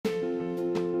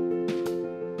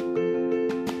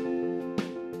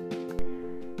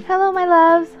Hello, my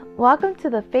loves. Welcome to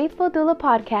the Faithful Doula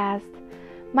podcast.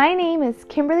 My name is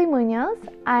Kimberly Munoz.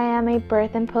 I am a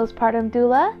birth and postpartum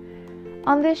doula.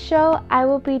 On this show, I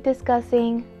will be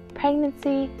discussing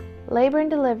pregnancy, labor and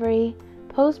delivery,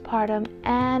 postpartum,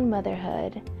 and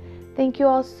motherhood. Thank you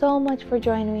all so much for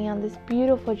joining me on this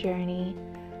beautiful journey.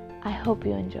 I hope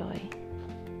you enjoy.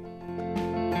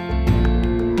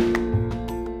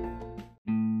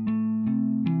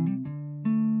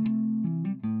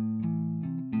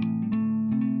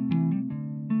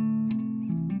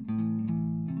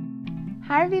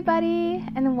 Hi everybody,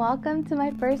 and welcome to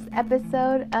my first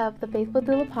episode of the Faithful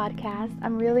Doula podcast.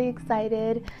 I'm really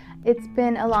excited. It's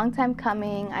been a long time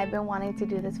coming. I've been wanting to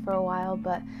do this for a while,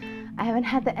 but I haven't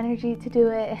had the energy to do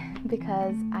it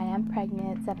because I am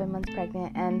pregnant, 7 months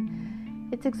pregnant,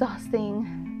 and it's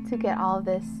exhausting to get all of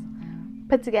this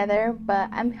put together, but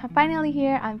I'm finally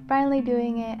here. I'm finally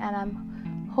doing it, and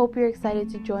I hope you're excited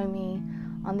to join me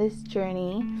on this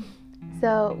journey.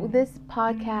 So this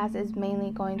podcast is mainly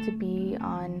going to be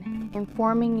on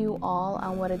informing you all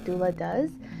on what a doula does,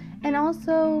 and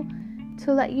also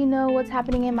to let you know what's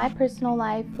happening in my personal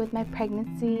life with my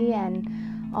pregnancy and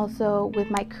also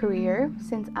with my career,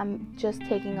 since I'm just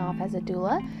taking off as a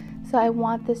doula. So I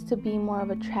want this to be more of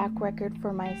a track record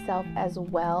for myself, as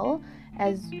well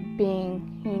as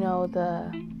being,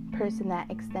 the person that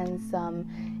extends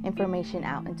some information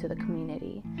out into the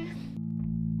community.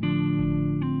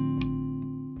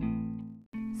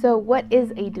 So what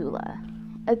is a doula?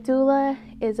 A doula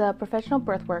is a professional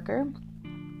birth worker,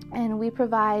 and we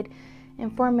provide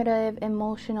informative,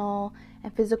 emotional,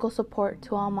 and physical support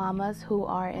to all mamas who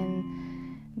are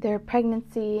in their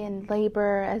pregnancy and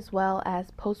labor, as well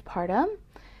as postpartum.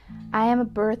 I am a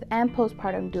birth and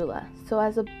postpartum doula. So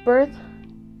as a birth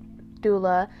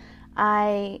doula,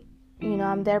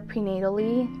 I'm there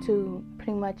prenatally to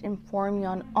pretty much inform you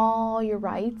on all your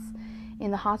rights in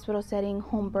the hospital setting,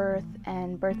 home birth,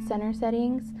 and birth center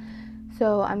settings.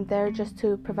 So I'm there just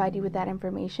to provide you with that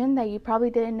information that you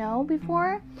probably didn't know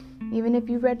before, even if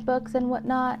you read books and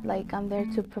whatnot. I'm there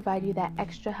to provide you that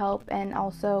extra help. And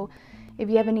also, if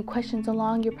you have any questions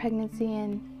along your pregnancy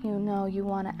and you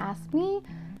want to ask me,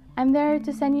 I'm there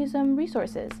to send you some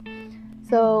resources.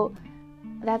 So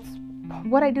that's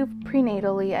what I do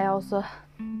prenatally. I also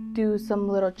do some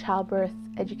little childbirth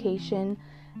education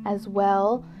as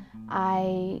well.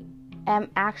 I am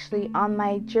actually on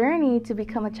my journey to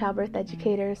become a childbirth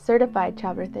educator, certified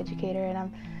childbirth educator, and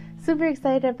I'm super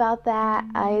excited about that.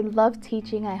 I love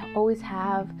teaching, I always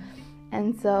have,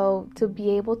 and so to be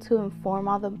able to inform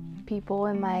all the people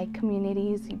in my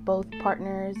communities, both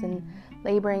partners and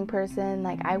laboring person,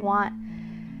 I want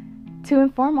to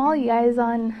inform all you guys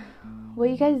on what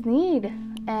you guys need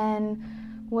and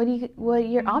what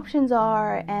your options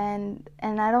are, and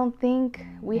I don't think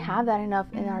we have that enough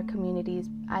in our communities.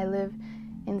 I live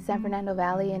in the San Fernando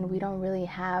Valley, and we don't really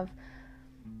have,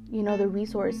 the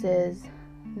resources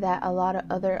that a lot of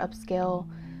other upscale,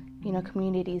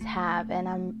 communities have. And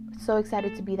I'm so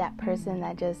excited to be that person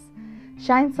that just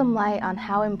shines some light on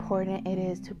how important it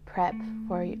is to prep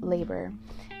for labor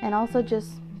and also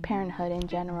just parenthood in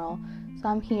general. So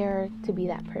I'm here to be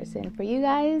that person for you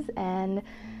guys, and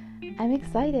I'm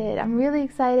excited. I'm really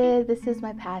excited. This is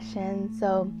my passion.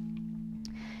 So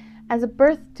as a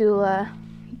birth doula,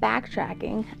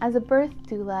 backtracking, as a birth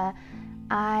doula,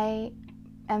 I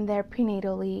am there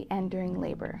prenatally and during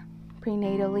labor.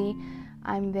 Prenatally,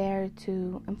 I'm there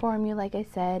to inform you, like I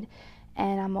said,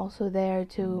 and I'm also there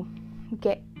to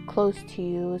get close to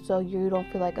you so you don't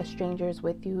feel like a stranger is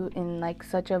with you in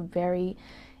such a very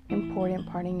important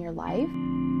part in your life.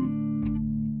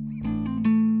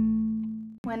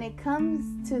 When it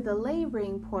comes to the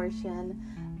laboring portion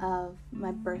of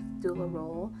my birth doula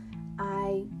role,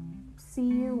 I see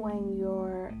you when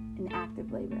you're in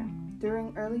active labor.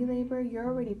 During early labor, you're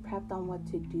already prepped on what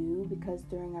to do, because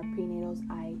during our prenatals,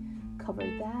 I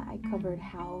covered that. I covered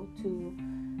how to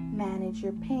manage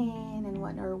your pain and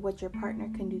what your partner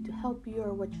can do to help you,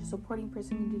 or what your supporting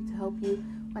person can do to help you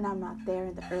when I'm not there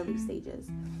in the early stages.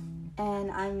 And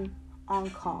I'm on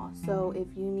call, so if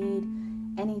you need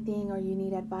anything or you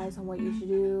need advice on what you should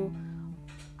do,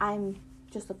 I'm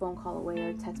just a phone call away or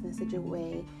a text message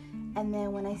away. And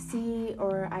then when I see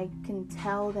or I can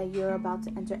tell that you're about to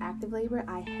enter active labor,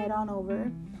 I head on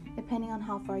over. Depending on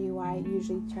how far you are, I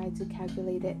usually try to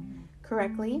calculate it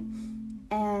correctly,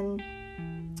 and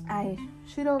I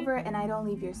shoot over and I don't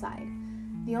leave your side.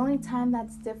 The only time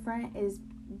that's different is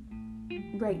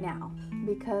right now,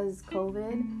 because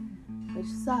COVID, which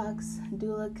sucks,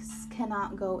 doulas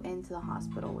cannot go into the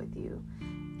hospital with you.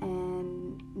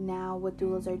 And now what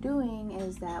doulas are doing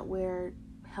is that we're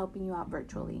helping you out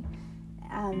virtually.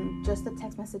 just a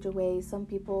text message away. Some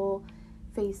people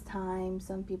FaceTime,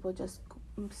 some people just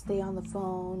stay on the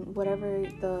phone. Whatever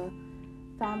the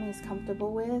family is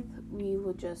comfortable with, we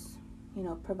will just,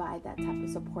 provide that type of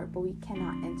support. But we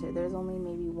cannot enter. There's only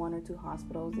maybe 1 or 2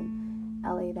 hospitals in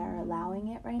LA that are allowing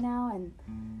it right now, and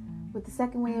with the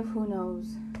second wave, who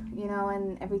knows,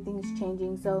 and everything is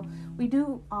changing. So we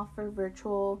do offer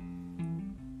virtual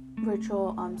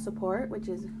support, which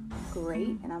is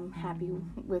great, and I'm happy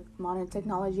with modern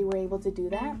technology we're able to do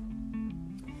that.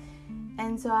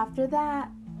 And so after that,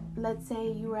 let's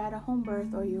say you were at a home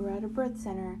birth or you were at a birth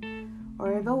center,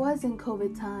 or if it was in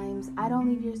COVID times, I don't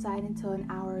leave your side until an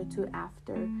hour or 2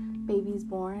 after baby's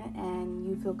born and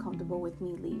you feel comfortable with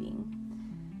me leaving.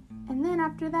 And then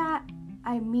after that,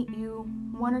 I meet you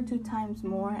 1 or 2 times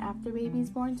more after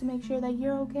baby's born to make sure that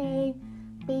you're okay,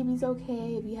 baby's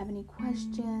okay. If you have any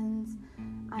questions,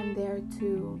 I'm there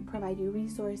to provide you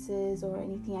resources or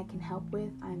anything I can help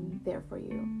with. I'm there for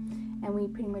you. And we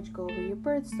pretty much go over your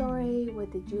birth story.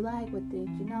 What did you like? What did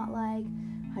you not like?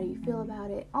 How do you feel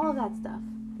about it? All of that stuff.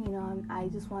 I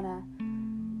just want to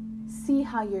see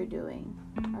how you're doing,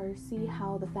 or see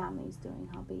how the family's doing,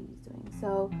 how baby's doing.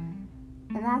 So,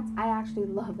 and I actually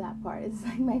love that part. It's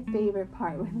like my favorite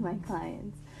part with my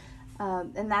clients.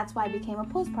 And that's why I became a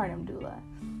postpartum doula.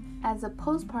 As a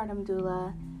postpartum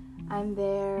doula, I'm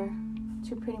there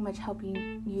to pretty much help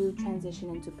you transition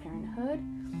into parenthood.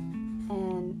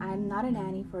 And I'm not a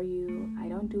nanny for you. I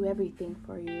don't do everything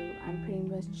for you. I'm pretty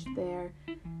much there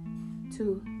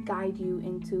to guide you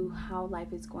into how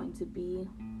life is going to be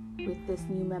with this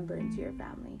new member into your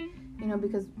family.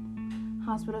 Because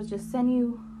hospitals just send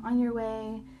you on your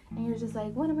way and you're just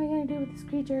like, what am I going to do with this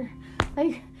creature?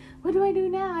 Like, what do I do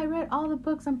now? I read all the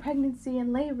books on pregnancy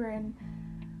and labor, and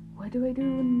what do I do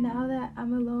now that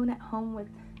I'm alone at home with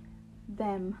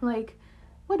them? Like,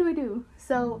 what do I do?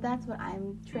 So that's what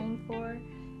I'm trained for,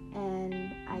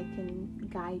 and I can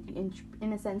guide you,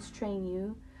 in a sense, train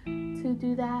you to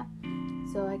do that.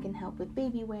 So I can help with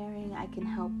baby wearing, I can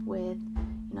help with,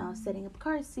 setting up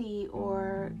car seat,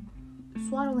 or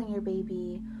swaddling your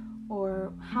baby,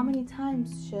 or how many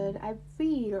times should I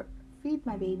feed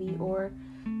my baby, or,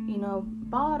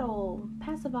 bottle,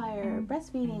 pacifier,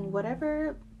 breastfeeding,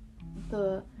 whatever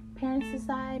the parents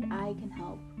decide, I can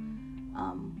help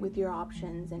with your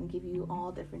options and give you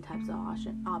all different types of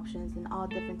options and all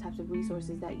different types of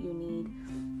resources that you need.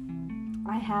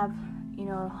 I have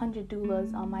 100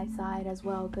 doulas on my side as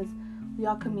well, because we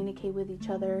all communicate with each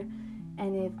other,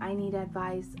 and if I need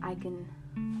advice, I can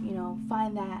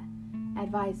find that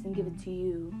advice and give it to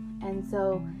you. And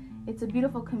so it's a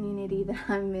beautiful community that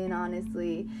I'm in,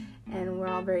 honestly, and we're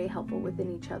all very helpful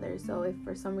within each other. So if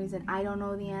for some reason I don't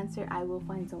know the answer, I will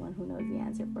find someone who knows the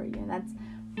answer for you, and that's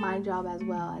my job as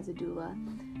well as a doula.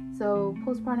 So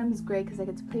postpartum is great because I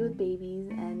get to play with babies,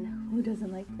 and who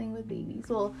doesn't like playing with babies?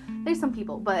 Well, there's some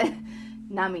people, but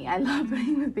not me. I love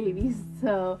playing with babies,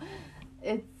 so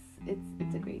it's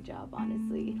a great job,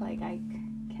 honestly. Like, I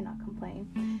cannot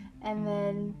complain. And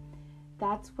then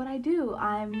that's what I do.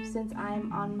 Since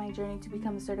I'm on my journey to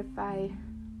become a certified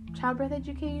childbirth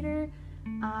educator,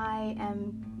 I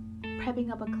am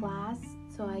prepping up a class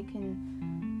so I can,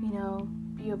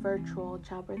 be a virtual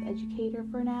childbirth educator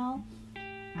for now.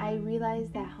 I realize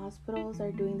that hospitals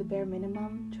are doing the bare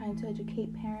minimum, trying to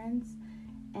educate parents,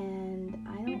 and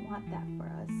I don't want that for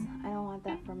us. I don't want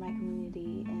that for my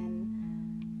community,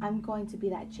 and I'm going to be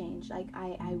that change. Like,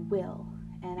 I will,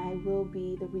 and I will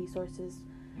be the resources.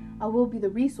 I will be the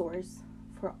resource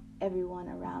for everyone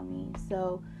around me.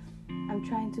 So I'm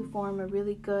trying to form a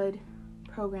really good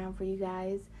program for you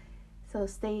guys. So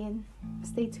stay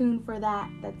tuned for that.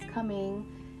 That's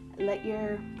coming. Let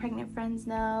your pregnant friends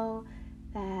know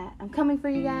that I'm coming for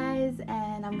you guys,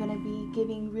 and I'm going to be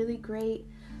giving really great,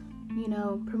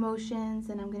 promotions,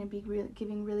 and I'm going to be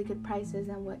giving really good prices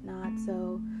and whatnot.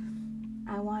 So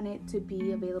I want it to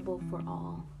be available for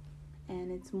all,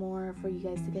 and it's more for you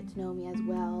guys to get to know me as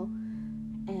well,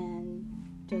 and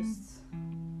just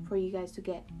for you guys to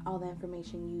get all the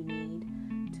information you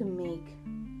need to make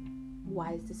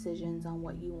wise decisions on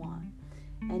what you want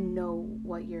and know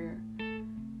what you're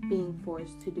being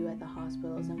forced to do at the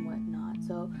hospitals and whatnot.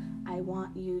 So I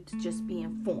want you to just be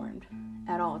informed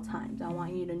at all times. I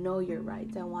want you to know your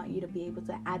rights. I want you to be able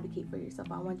to advocate for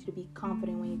yourself. I want you to be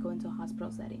confident when you go into hospital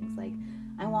settings. Like,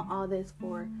 I want all this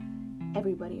for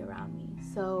everybody around me.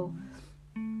 So,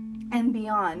 and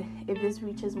beyond, if this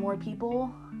reaches more people,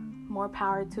 more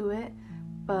power to it,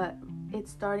 but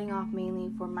it's starting off mainly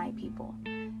for my people.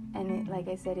 And like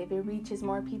I said, if it reaches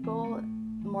more people,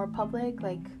 more public,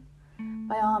 like,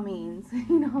 by all means,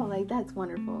 like, that's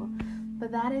wonderful.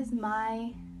 But that is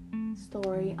my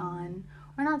story on,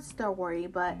 or not story,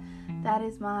 but that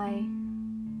is my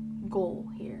goal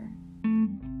here.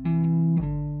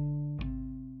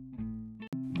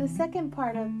 The second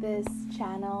part of this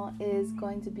channel is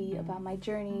going to be about my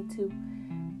journey to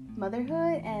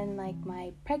motherhood and like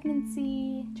my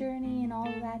pregnancy journey and all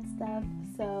of that stuff.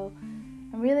 So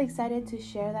I'm really excited to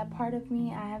share that part of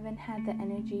me. I haven't had the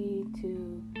energy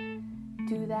to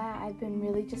do that. I've been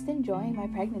really just enjoying my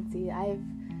pregnancy. I have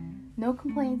no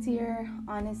complaints here.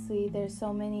 Honestly, there's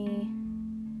so many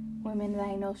women that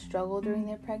I know struggle during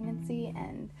their pregnancy,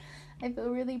 and I feel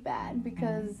really bad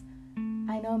because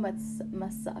I know it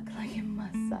must suck. Like, it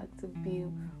must suck to be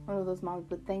one of those moms.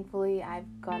 But thankfully, I've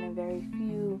gotten very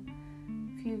few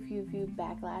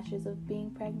backlashes of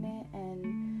being pregnant.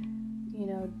 And, you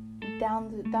know,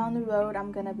 down the road,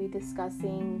 I'm going to be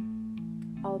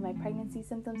discussing all of my pregnancy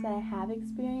symptoms that I have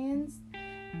experienced.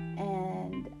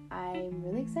 And I'm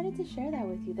really excited to share that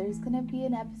with you. There's going to be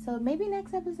an episode, maybe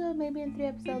next episode, maybe in 3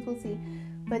 episodes, we'll see.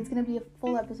 But it's going to be a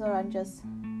full episode on just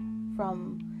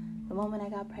from the moment I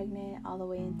got pregnant all the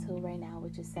way until right now,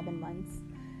 which is 7 months.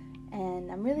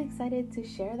 And I'm really excited to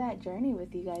share that journey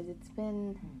with you guys. It's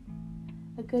been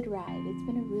a good ride. It's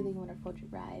been a really wonderful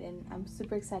ride, and I'm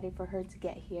super excited for her to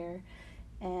get here.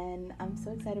 And I'm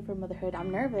so excited for motherhood. I'm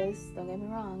nervous, don't get me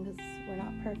wrong, because we're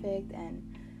not perfect,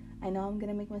 and I know I'm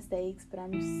gonna make mistakes, but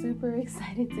I'm super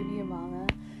excited to be a mama,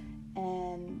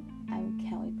 and I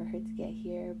can't wait for her to get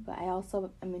here. But I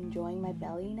also am enjoying my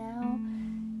belly now,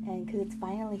 and because it's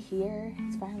finally here,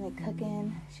 it's finally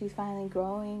cooking, she's finally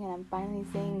growing, and I'm finally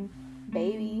saying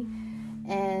baby,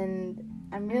 and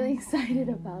I'm really excited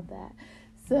about that.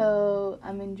 So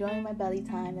I'm enjoying my belly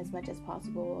time as much as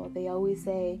possible. They always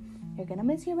say, you're gonna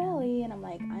miss your belly, and I'm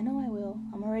like, I know I will.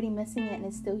 I'm already missing it, and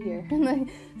it's still here.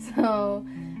 So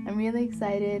I'm really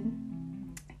excited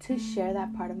to share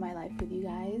that part of my life with you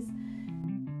guys.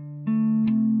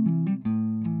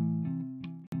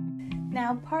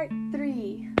 Now, part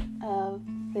 3 of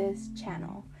this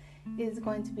channel is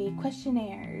going to be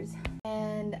questionnaires,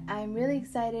 and I'm really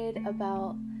excited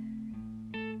about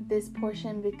this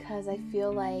portion because I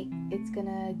feel like it's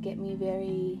gonna get me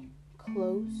very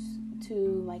close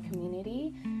to my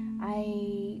community.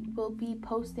 I will be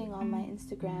posting on my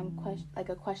Instagram like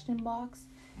a question box,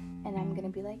 and I'm gonna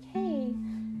be like, hey,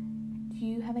 do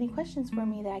you have any questions for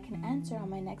me that I can answer on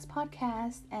my next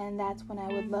podcast? And that's when I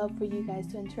would love for you guys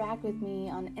to interact with me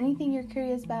on anything you're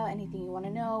curious about, anything you want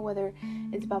to know, whether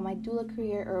it's about my doula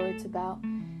career or it's about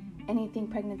anything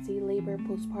pregnancy, labor,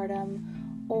 postpartum,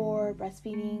 or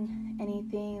breastfeeding,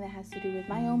 anything that has to do with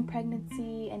my own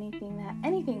pregnancy, anything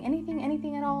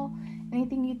at all,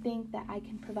 anything you think that I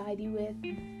can provide you with,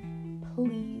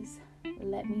 please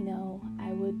let me know.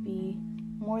 I would be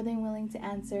more than willing to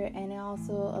answer, and it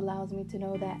also allows me to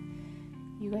know that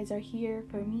you guys are here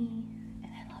for me,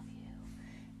 and I love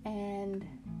you. And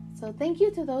so thank you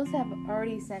to those that have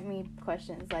already sent me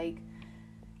questions. Like,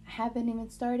 I haven't even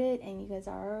started, and you guys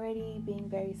are already being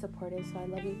very supportive, so I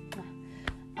love you.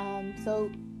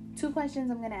 So 2 questions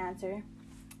I'm going to answer.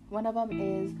 One of them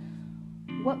is,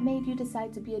 what made you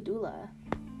decide to be a doula?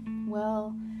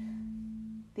 Well,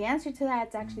 the answer to that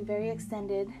is actually very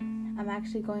extended. I'm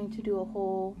actually going to do a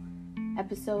whole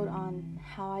episode on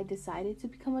how I decided to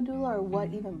become a doula, or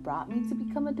what even brought me to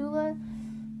become a doula.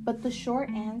 But the short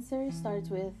answer starts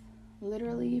with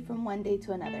literally from one day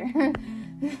to another.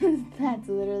 That's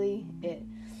literally it.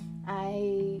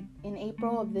 In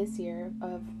April of this year,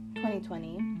 of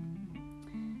 2020,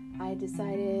 I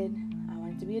decided I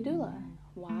wanted to be a doula.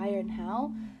 Why and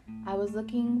how? I was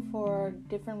looking for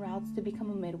different routes to become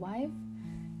a midwife,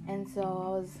 and so I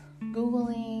was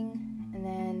Googling and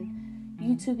then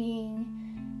YouTubing,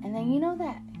 and then you know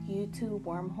that YouTube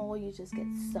wormhole you just get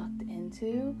sucked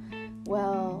into?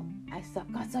 Well, I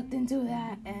got sucked into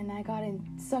that, and I got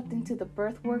sucked into the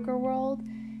birth worker world,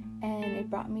 and it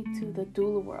brought me to the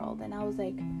doula world, and I was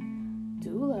like,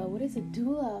 doula? What is a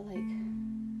doula? Like,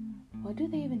 what do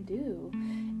they even do?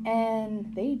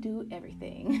 And they do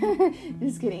everything.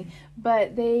 Just kidding.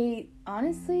 But they,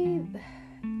 honestly,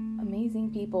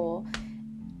 amazing people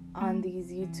on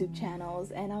these YouTube channels.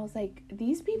 And I was like,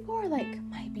 these people are like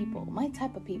my people, my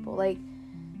type of people. Like,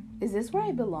 is this where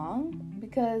I belong?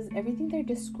 Because everything they're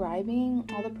describing,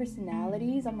 all the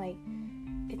personalities, I'm like,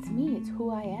 it's me, it's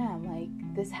who I am.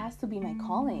 Like, this has to be my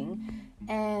calling.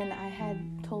 And I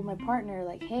had told my partner,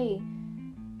 like, hey,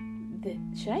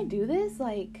 should I do this?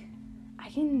 Like, I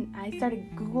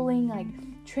started Googling, like,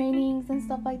 trainings and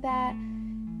stuff like that.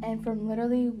 And from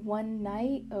literally one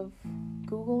night of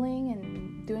Googling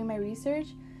and doing my research,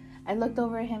 I looked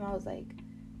over at him. I was like,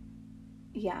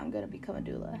 yeah, I'm gonna become a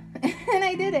doula. And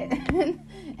I did it.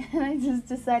 And I just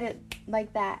decided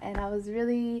like that, and I was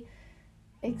really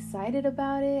excited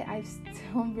about it.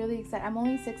 I'm really excited. I'm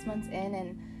only 6 months in,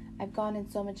 and I've gotten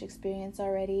so much experience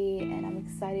already, and I'm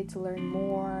excited to learn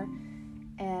more.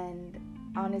 And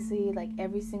honestly, like,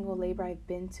 every single labor I've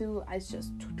been to, it's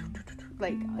just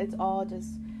like, it's all just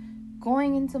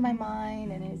going into my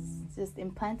mind, and it's just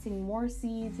implanting more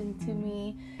seeds into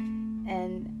me.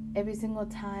 And every single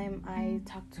time I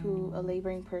talk to a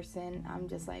laboring person, I'm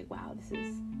just like, wow,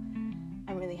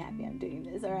 I'm really happy I'm doing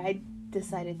this, or I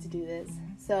decided to do this.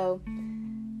 So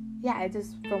yeah, it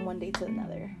just, from one day to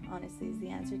another, honestly, is the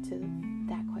answer to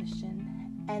that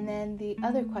question. And then the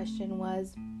other question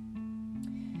was,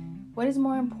 what is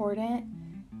more important,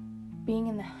 being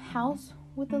in the house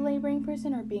with the laboring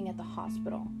person or being at the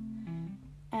hospital?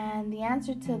 And the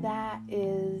answer to that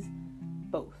is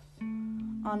both.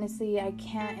 Honestly, I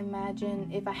can't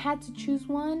imagine, if I had to choose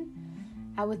one,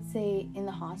 I would say in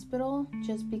the hospital,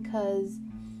 just because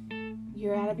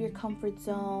you're out of your comfort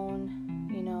zone,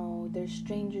 you know, there's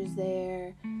strangers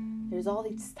there, there's all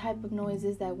these type of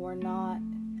noises that we're not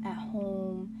at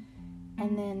home.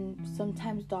 And then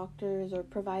sometimes doctors or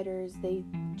providers, they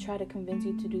try to convince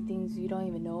you to do things you don't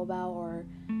even know about, or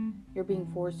you're being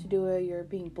forced to do it, you're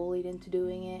being bullied into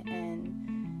doing it,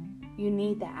 and you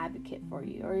need that advocate for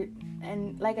you.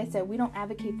 And like I said, we don't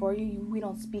advocate for you, we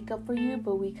don't speak up for you,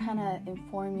 but we kind of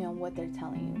inform you on what they're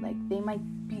telling you. Like, they might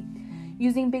be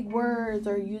using big words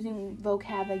or using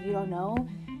vocab that you don't know,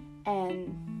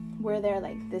 and we're there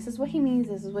like, this is what he means,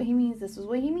 this is what he means, this is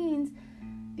what he means.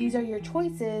 These are your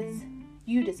choices,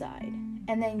 you decide.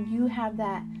 And then you have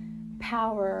that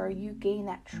power, or you gain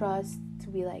that trust to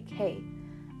be like, hey,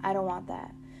 I don't want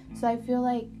that. So I feel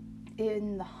like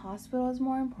in the hospital is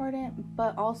more important,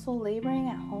 but also laboring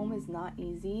at home is not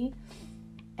easy,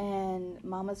 and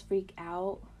mamas freak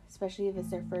out, especially if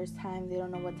it's their first time. They don't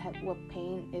know what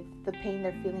pain, if the pain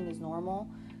they're feeling is normal.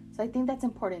 So I think that's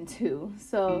important too.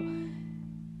 So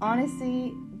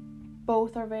honestly,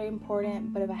 both are very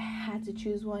important, but if I had to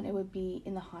choose one, it would be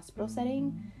in the hospital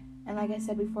setting. And like I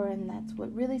said before, and that's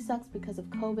what really sucks, because of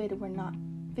COVID, we're not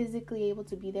physically able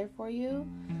to be there for you.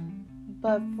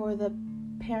 But for the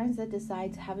parents that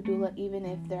decide to have a doula, even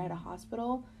if they're at a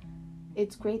hospital,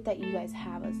 it's great that you guys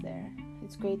have us there.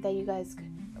 It's great that you guys,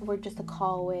 we're just a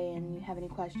call away, and you have any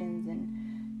questions,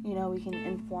 and you know, we can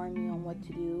inform you on what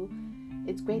to do.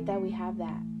 It's great that we have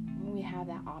that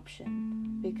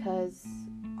option, because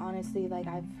honestly, like,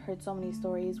 I've heard so many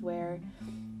stories where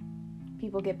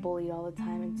people get bullied all the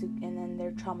time, and then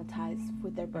they're traumatized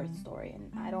with their birth story,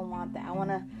 and I don't want that. I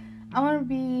want to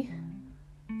be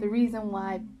the reason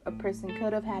why a person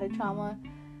could have had a trauma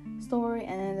story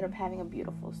and ended up having a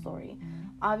beautiful story.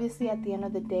 Obviously, at the end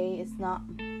of the day, it's not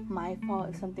my fault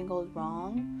if something goes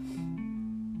wrong,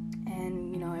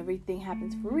 and you know, everything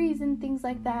happens for a reason, things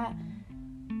like that.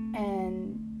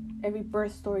 And every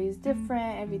birth story is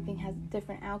different, everything has a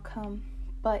different outcome.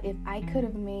 But if I could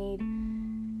have made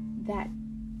that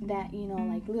you know,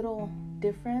 like, little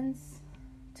difference,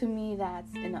 to me,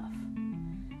 that's enough.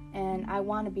 And I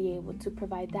want to be able to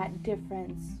provide that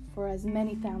difference for as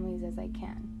many families as I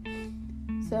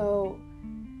can. So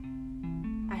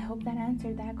I hope that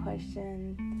answered that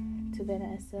question to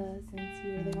Vanessa, since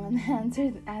you were the one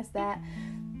that asked that.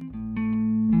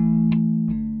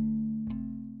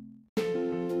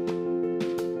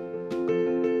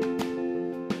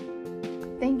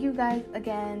 Thank you guys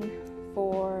again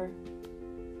for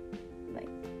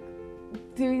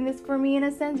doing this for me, in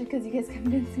a sense, because you guys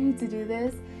convinced me to do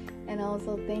this. And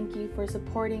also thank you for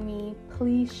supporting me.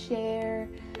 Please share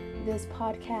this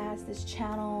podcast, this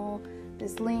channel,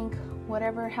 this link,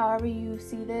 however you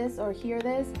see this or hear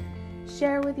this.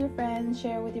 Share with your friends,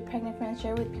 share with your pregnant friends,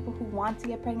 share with people who want to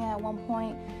get pregnant at one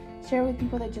point, share with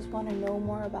people that just want to know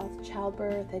more about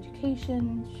childbirth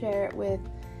education, share it with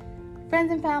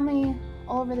friends and family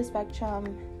all over the spectrum.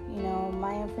 You know,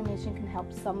 my information can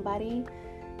help somebody,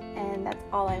 and that's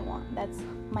all I want. That's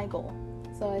my goal.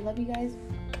 So I love you guys.